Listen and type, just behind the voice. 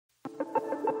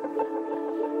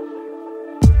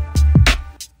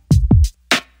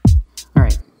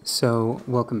So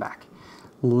welcome back.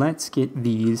 Let's get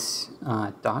these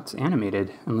dots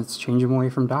animated and let's change them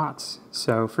away from dots.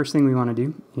 So first thing we want to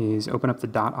do is open up the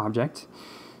dot object.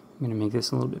 I'm going to make this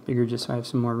a little bit bigger just so I have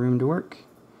some more room to work.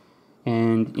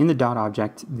 And in the dot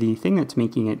object, the thing that's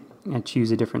making it choose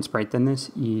a different sprite than this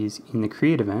is in the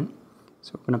create event.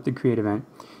 So open up the create event.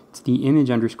 It's the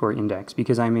image underscore index.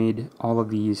 Because I made all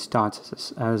of these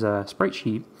dots as a sprite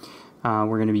sheet,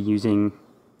 we're going to be using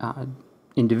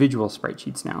individual sprite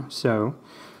sheets now. So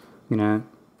I'm going to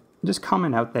just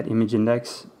comment out that image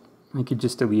index. I could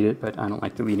just delete it, but I don't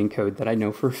like deleting code that I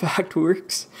know for a fact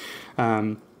works.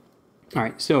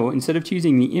 Alright, so instead of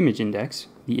choosing the image index,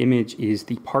 the image is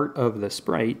the part of the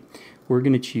sprite, we're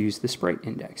going to choose the sprite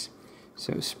index.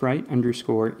 So sprite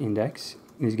underscore index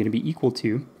is going to be equal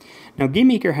to. Now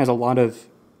GameMaker has a lot of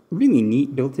really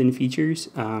neat built-in features.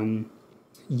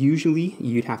 Usually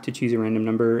you'd have to choose a random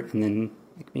number and then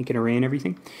make an array and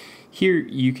everything. Here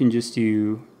you can just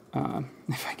do,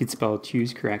 if I could spell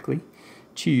choose correctly,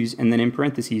 choose, and then in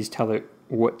parentheses tell it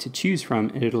what to choose from,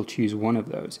 and it'll choose one of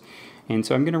those. And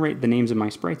so I'm going to write the names of my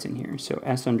sprites in here. So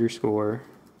S underscore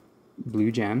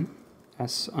blue gem,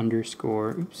 S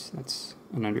underscore, oops, that's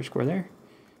an underscore there,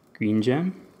 green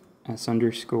gem, S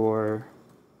underscore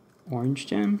orange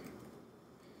gem,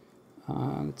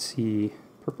 let's see,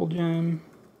 purple gem,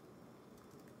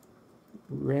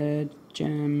 red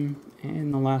gem,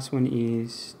 and the last one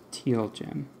is teal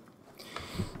gem.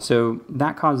 So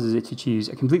that causes it to choose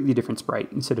a completely different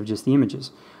sprite instead of just the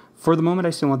images. For the moment I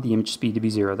still want the image speed to be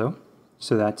 0 though,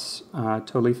 so that's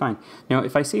totally fine. Now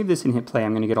if I save this and hit play,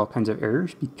 I'm going to get all kinds of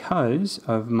errors because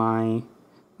of my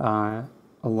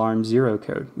alarm 0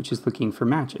 code, which is looking for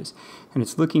matches. And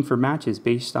it's looking for matches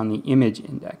based on the image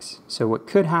index. So what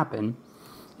could happen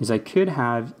is I could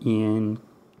have in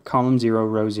column 0,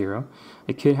 row 0,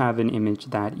 I could have an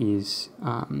image that is,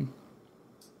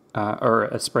 or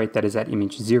a sprite that is at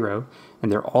image 0,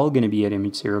 and they're all going to be at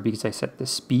image 0 because I set the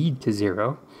speed to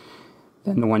 0.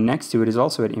 Then the one next to it is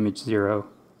also at image 0,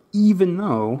 even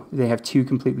though they have two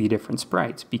completely different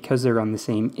sprites. Because they're on the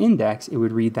same index, it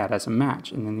would read that as a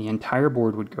match, and then the entire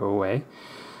board would go away.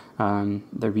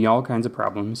 There'd be all kinds of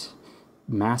problems,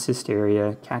 mass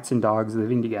hysteria, cats and dogs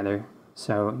living together.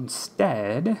 So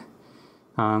instead,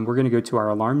 we're going to go to our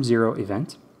alarm 0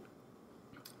 event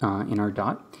in our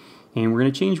dot, and we're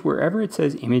going to change wherever it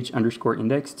says image underscore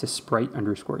index to sprite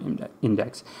underscore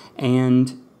index.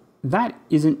 And that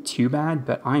isn't too bad,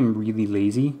 but I'm really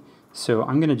lazy. So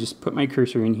I'm going to just put my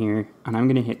cursor in here, and I'm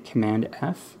going to hit Command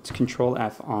F. It's Control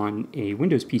F on a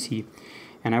Windows PC.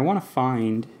 And I want to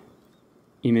find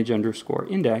image underscore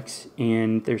index,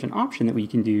 and there's an option that we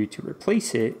can do to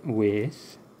replace it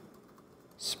with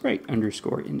sprite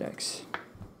underscore index.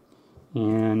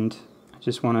 And I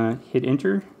just want to hit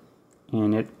enter,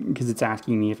 and because it's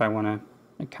asking me if I want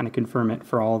to kind of confirm it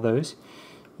for all of those.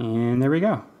 And there we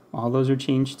go. All those are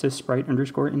changed to sprite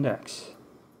underscore index.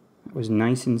 That was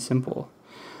nice and simple.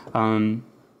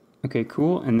 Okay,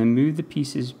 cool. And then move the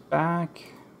pieces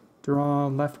back. Draw,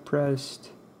 left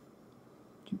pressed.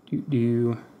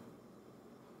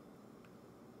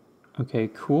 Okay,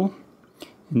 cool.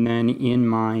 And then in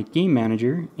my game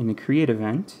manager, in the create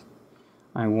event,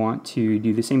 I want to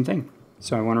do the same thing.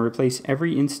 So I want to replace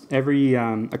every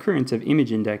occurrence of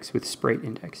image index with sprite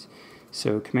index.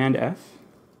 So Command F,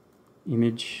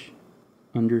 image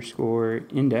underscore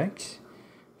index.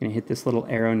 I'm going to hit this little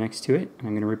arrow next to it, and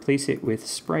I'm going to replace it with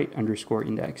sprite underscore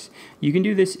index. You can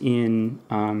do this in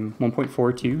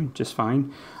 1.42 just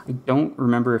fine. I don't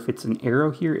remember if it's an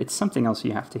arrow here. It's something else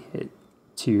you have to hit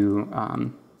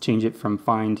to change it from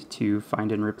find to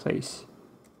find and replace.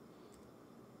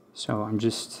 So I'm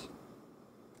just,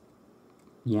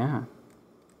 yeah.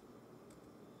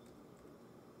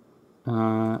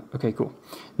 Okay, cool.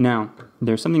 Now,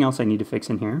 there's something else I need to fix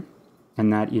in here,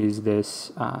 and that is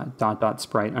this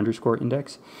sprite underscore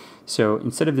index. So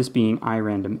instead of this being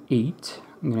irandom8,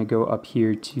 I'm going to go up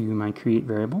here to my create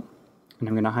variable, and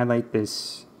I'm going to highlight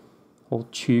this whole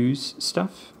choose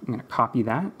stuff. I'm going to copy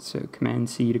that, so Command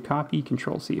C to copy,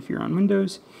 Control C if you're on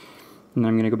Windows, and then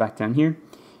I'm going to go back down here,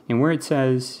 and where it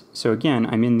says, so again,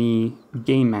 I'm in the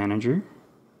game manager,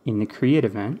 in the create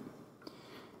event.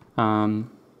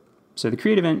 So the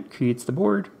create event creates the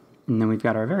board, and then we've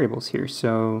got our variables here.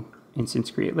 So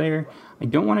instance create layer. I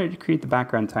don't want it to create the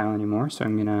background tile anymore, so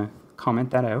I'm going to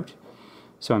comment that out.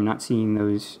 So I'm not seeing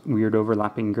those weird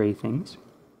overlapping gray things.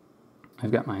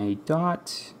 I've got my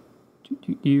dot,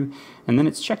 and then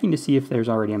it's checking to see if there's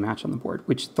already a match on the board,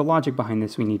 which the logic behind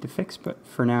this we need to fix, but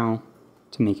for now,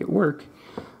 to make it work,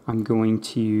 I'm going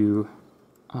to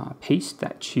paste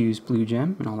that choose blue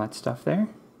gem and all that stuff there.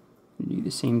 Do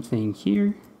the same thing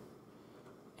here.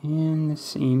 And the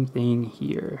same thing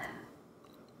here.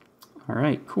 All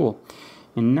right, cool.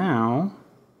 And now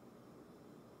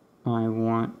I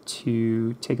want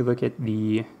to take a look at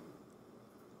the,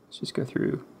 let's just go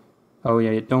through. Oh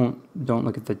yeah, don't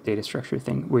look at the data structure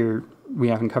thing. We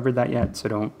haven't covered that yet, so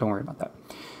don't worry about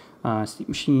that. State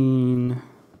machine.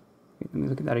 Wait, let me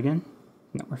look at that again.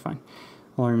 No, we're fine.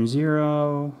 Alarm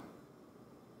 0.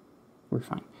 We're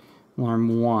fine.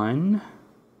 Alarm 1.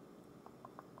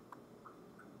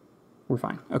 We're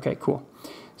fine. Okay, cool.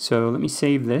 So let me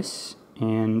save this,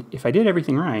 and if I did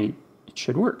everything right, it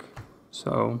should work.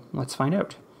 So let's find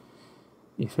out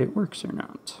if it works or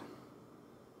not.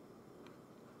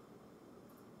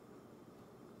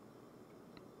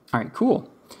 All right, cool.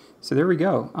 So there we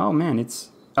go. Oh man,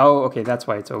 oh, okay, that's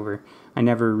why it's over. I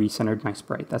never recentered my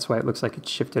sprite. That's why it looks like it's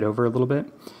shifted over a little bit.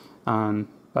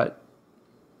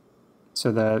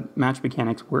 So the match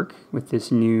mechanics work with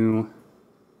this new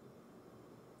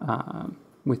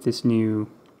thingy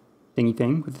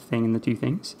thing, with the thing and the two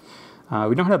things.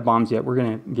 We don't have bombs yet. We're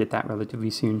gonna get that relatively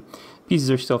soon. Pieces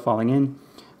are still falling in.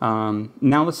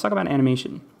 Now let's talk about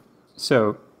animation.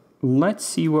 So let's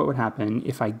see what would happen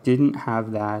if I didn't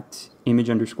have that image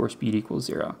underscore speed equals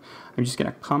 0. I'm just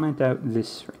gonna comment out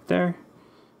this right there,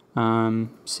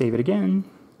 save it again,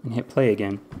 and hit play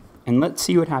again. And let's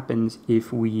see what happens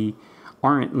if we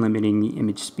aren't limiting the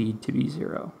image speed to be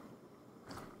 0.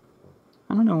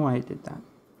 I don't know why it did that.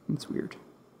 It's weird.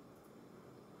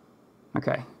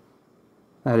 Okay.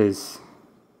 That's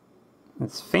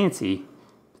fancy,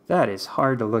 but that is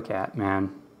hard to look at,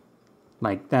 man.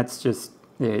 Like, that's just,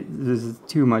 this is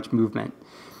too much movement.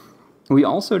 We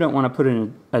also don't want to put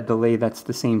in a delay that's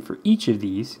the same for each of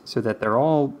these, so that they're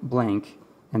all blank,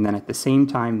 and then at the same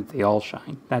time they all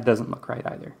shine. That doesn't look right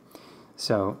either.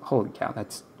 So, holy cow,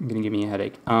 that's going to give me a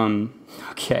headache.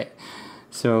 Okay,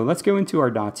 so let's go into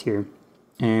our dots here,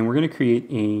 and we're going to create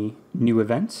a new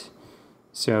event.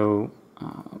 So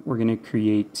we're going to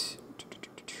create,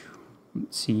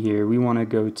 let's see here, we want to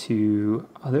go to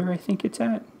other, I think it's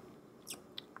at.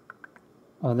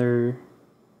 Other,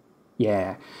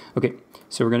 yeah. Okay,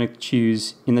 so we're going to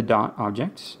choose in the dot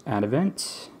object, add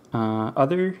event,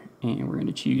 other, and we're going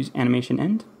to choose animation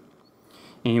end.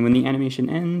 And when the animation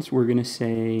ends, we're going to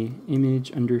say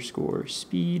image underscore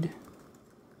speed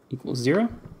equals 0.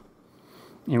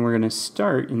 And we're going to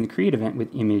start in the create event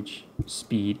with image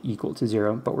speed equal to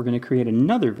 0, but we're going to create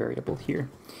another variable here.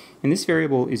 And this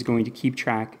variable is going to keep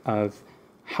track of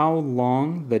how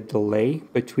long the delay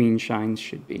between shines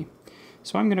should be.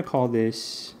 So I'm going to call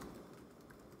this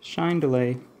shine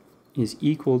delay is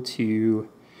equal to,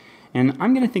 and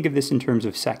I'm going to think of this in terms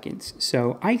of seconds.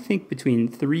 So I think between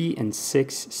 3 and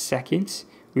 6 seconds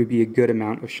would be a good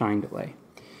amount of shine delay.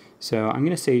 So I'm going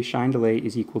to say shine delay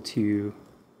is equal to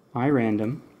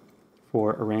iRandom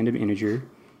for a random integer,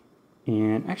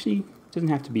 and actually it doesn't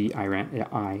have to be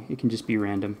I, it can just be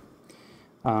random.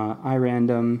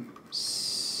 iRandom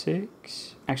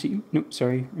 6, actually, nope,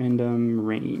 sorry, random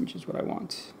range is what I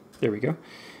want. There we go.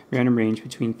 Random range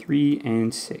between 3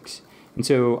 and 6. And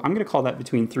so I'm going to call that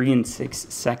between 3 and 6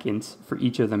 seconds for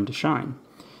each of them to shine.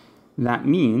 That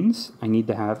means I need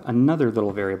to have another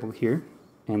little variable here,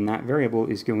 and that variable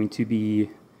is going to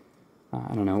be,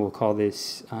 I don't know, we'll call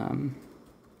this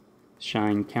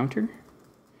shine counter,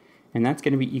 and that's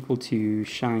going to be equal to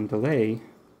shine delay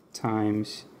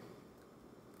times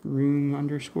room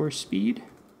underscore speed.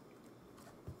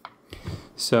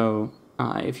 So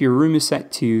if your room is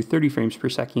set to 30 frames per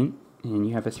second and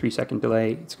you have a 3-second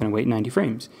delay, it's going to wait 90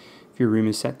 frames. If your room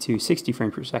is set to 60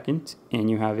 frames per second and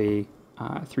you have a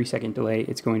 3-second delay,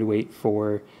 it's going to wait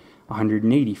for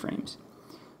 180 frames.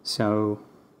 So,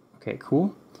 okay,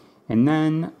 cool. And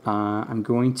then I'm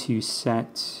going to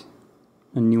set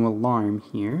a new alarm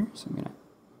here. So I'm going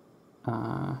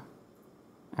to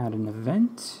add an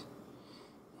event.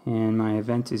 And my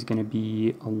event is going to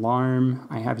be alarm.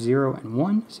 I have 0 and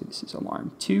 1, so this is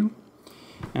alarm 2.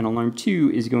 And alarm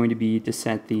 2 is going to be to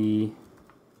set the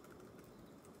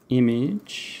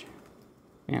image,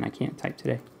 man, I can't type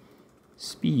today,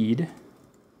 speed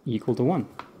equal to 1.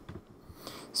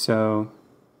 So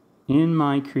in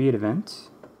my create event,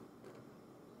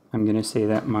 I'm going to say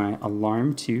that my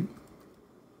alarm 2,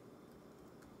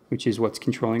 which is what's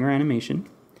controlling our animation,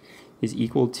 is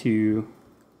equal to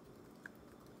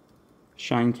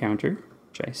shine counter,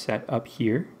 which I set up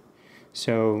here.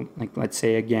 So, like, let's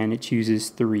say again it chooses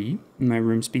 3, and my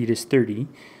room speed is 30,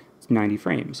 it's 90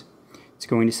 frames. It's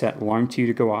going to set alarm 2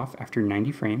 to go off after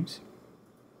 90 frames.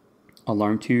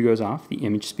 Alarm 2 goes off, the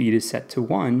image speed is set to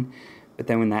 1, but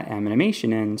then when that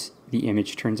animation ends, the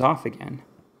image turns off again.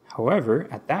 However,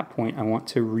 at that point, I want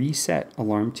to reset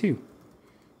alarm 2.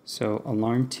 So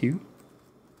alarm2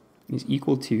 is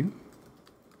equal to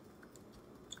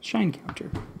shine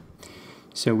counter.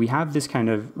 So we have this kind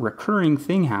of recurring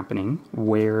thing happening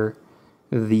where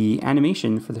the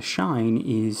animation for the shine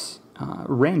is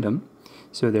random.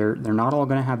 So they're not all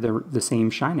going to have the same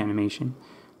shine animation.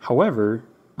 However,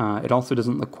 it also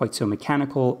doesn't look quite so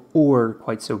mechanical or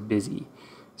quite so busy.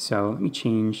 So let me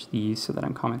change these so that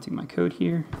I'm commenting my code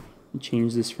here.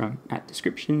 Change this from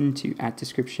 @description to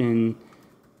 @description,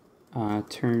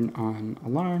 turn on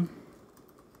alarm,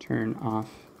 turn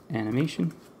off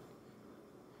animation,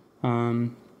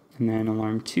 and then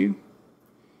alarm2.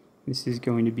 This is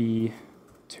going to be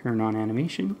turn on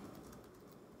animation.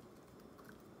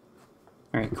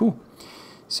 All right, cool.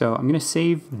 So I'm going to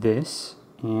save this,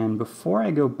 and before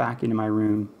I go back into my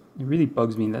room, it really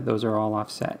bugs me that those are all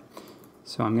offset.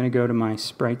 So I'm going to go to my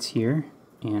sprites here,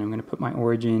 and I'm going to put my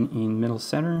origin in middle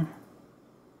center,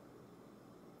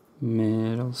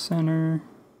 middle center,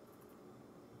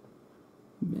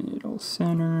 middle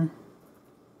center,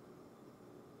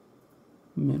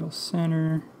 middle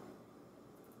center,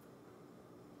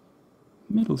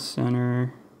 middle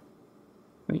center.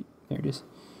 Wait, there it is.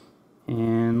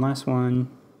 And last one,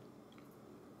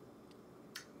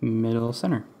 middle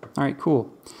center. All right,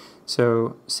 cool.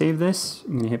 So save this,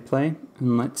 I'm going to hit play,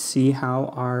 and let's see how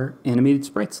our animated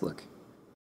sprites look.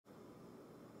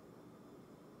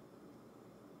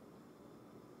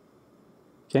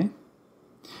 Okay.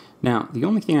 Now, the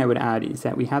only thing I would add is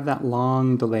that we have that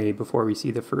long delay before we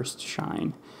see the first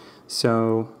shine.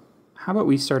 So how about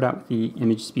we start out with the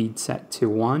image speed set to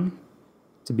 1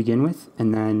 to begin with,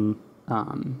 and then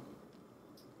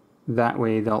that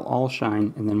way they'll all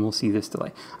shine, and then we'll see this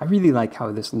delay. I really like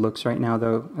how this looks right now,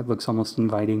 though. It looks almost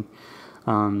inviting.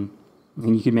 And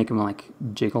you could make them like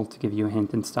jiggle to give you a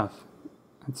hint and stuff.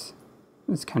 That's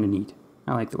kind of neat.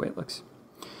 I like the way it looks.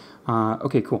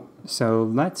 Okay, cool. So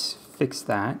let's fix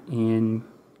that. In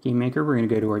GameMaker, we're going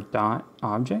to go to our dot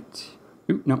object.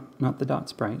 Ooh, no, not the dot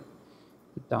sprite.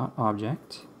 The dot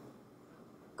object.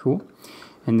 Cool.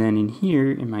 And then in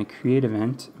here, in my create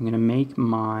event, I'm going to make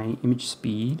my image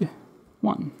speed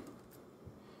 1.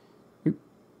 Oop,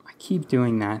 I keep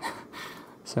doing that.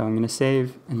 So I'm going to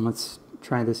save, and let's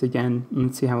try this again, and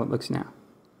let's see how it looks now.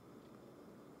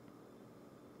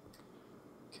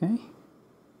 Okay.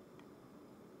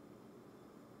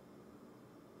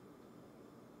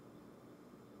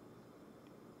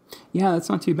 Yeah, that's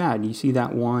not too bad. You see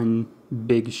that one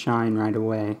big shine right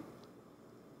away.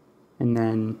 And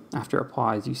then after a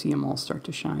pause, you see them all start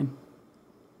to shine.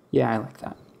 Yeah, I like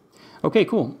that. Okay,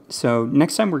 cool. So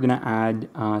next time we're going to add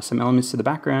some elements to the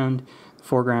background, the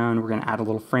foreground. We're going to add a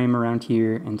little frame around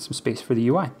here and some space for the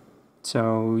UI.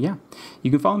 So yeah,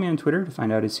 you can follow me on Twitter to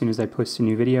find out as soon as I post a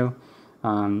new video.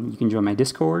 You can join my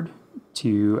Discord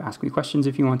to ask me questions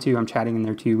if you want to. I'm chatting in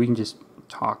there too. We can just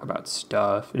talk about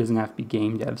stuff. It doesn't have to be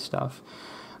game dev stuff.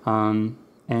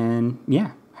 And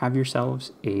yeah, have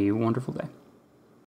yourselves a wonderful day.